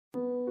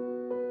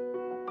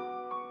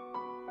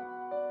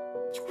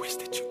You wish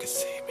that you could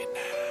see me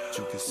now.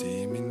 You could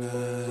see me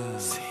now.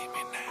 See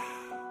me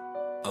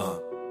now.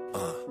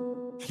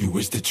 You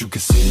wish that you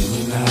could see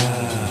me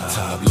now.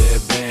 Top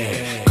left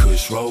bag,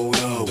 Kush rolled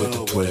up with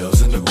the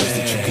 12s in the bag. Wish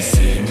that you could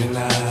see me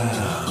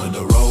now. When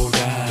the road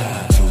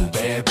down, two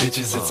bad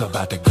bitches, it's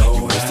about to go.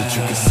 You wish that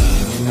you could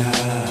see me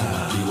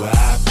now. Be where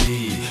I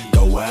be,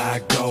 go where I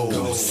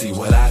go. See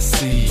what I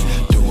see,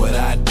 do what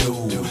I do.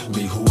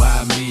 Be who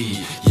I meet,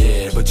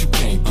 yeah, but you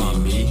can't be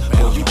me.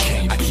 Oh, you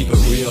can't. I keep it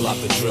real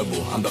off the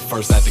dribble. I'm the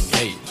first out the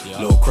gate.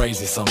 Little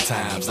crazy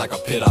sometimes, like a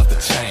pit off the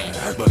chain.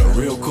 But a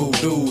real cool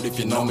dude if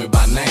you know me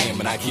by name.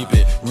 And I keep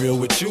it real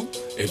with you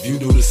if you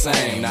do the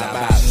same. Now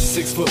about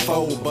 6'4",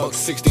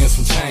 $160 and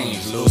some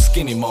change. Little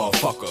skinny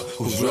motherfucker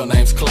whose real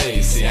name's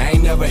Clay. See, I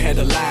ain't never had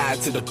to lie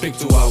to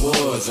depict who I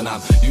was. And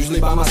I'm usually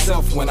by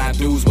myself when I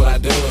do's what I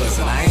does.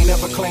 And I ain't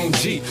never claimed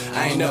G,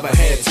 I ain't never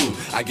had to.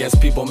 I guess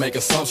people make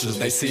assumptions,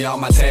 they see all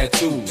my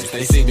tattoos.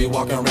 They see me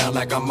walking around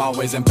like I'm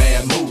always in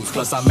bad moods.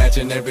 Plus I'm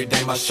matching every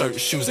day my shirt,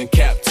 shoes, and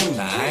cap too.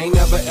 Now I ain't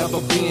never ever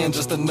been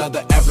just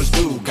another average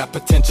dude. Got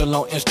potential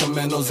on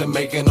instrumentals and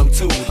making them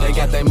too. They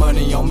got their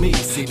money on me,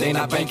 see they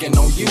not banking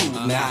on you.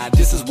 Nah,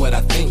 this is what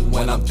I think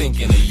when I'm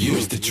thinking of you.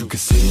 Wish that you could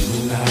see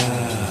me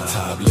now.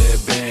 Top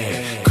left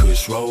bag,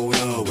 Kush rolled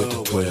up with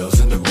the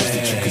 12s in the bag. Wish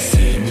that you could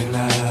see me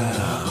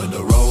now. When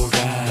the road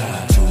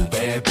down, two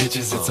bad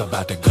bitches, it's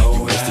about to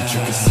go. Wish that you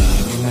could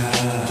see me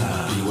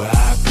now. Be where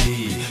I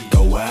be,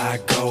 go where I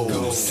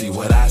go. See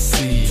what I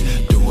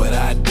see, do what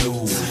I do.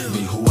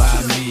 Be who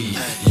I meet,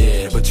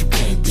 yeah, but you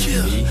can't be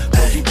me.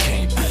 Oh, you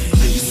can't be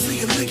me. You see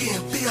a nigga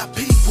in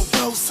VIP with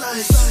both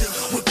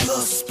sides, with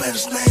blood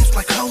Spanish names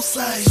like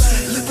Jose.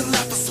 Living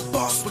life as a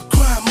boss with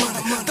crime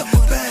money, double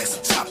bags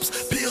of choppers,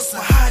 pills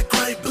with high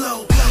grade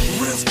blow.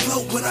 Rims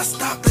float when I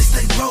stop, they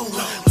stay rolling.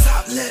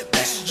 Top left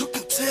back, you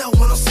can tell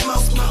when I'm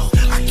smoking.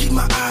 I keep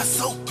my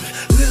eyes open,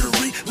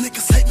 literally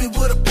niggas hate me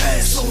with a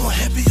pass. So I'm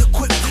heavy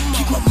equipped,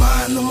 keep my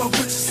mind on my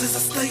riches as I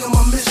stay on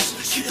my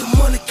mission. Keep the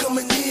money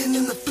coming in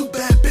and a few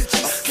bad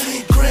bitches.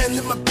 10 grand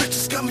in my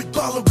bitches got me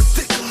ballin'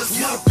 ridiculous.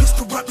 My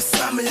pistol right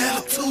beside me,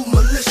 attitude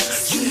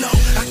malicious. You know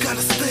I gotta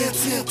stand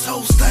 10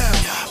 toes down.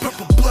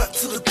 Purple blunt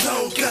to the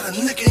dome, got a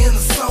nigga in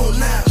the zone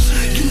now.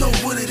 You know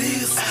what it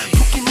is,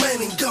 Pookie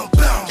Manne and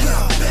gunbound.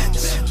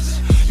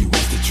 You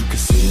wish that you could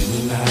see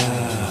me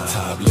now.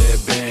 Top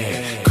left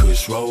bag,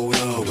 Kush rolled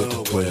up with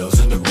the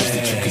 12s in the bag. Wish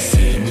that you could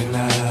see me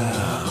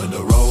now. When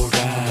the road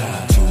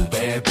down, two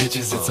bad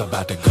bitches, it's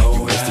about to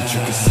go. Wish that you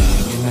could see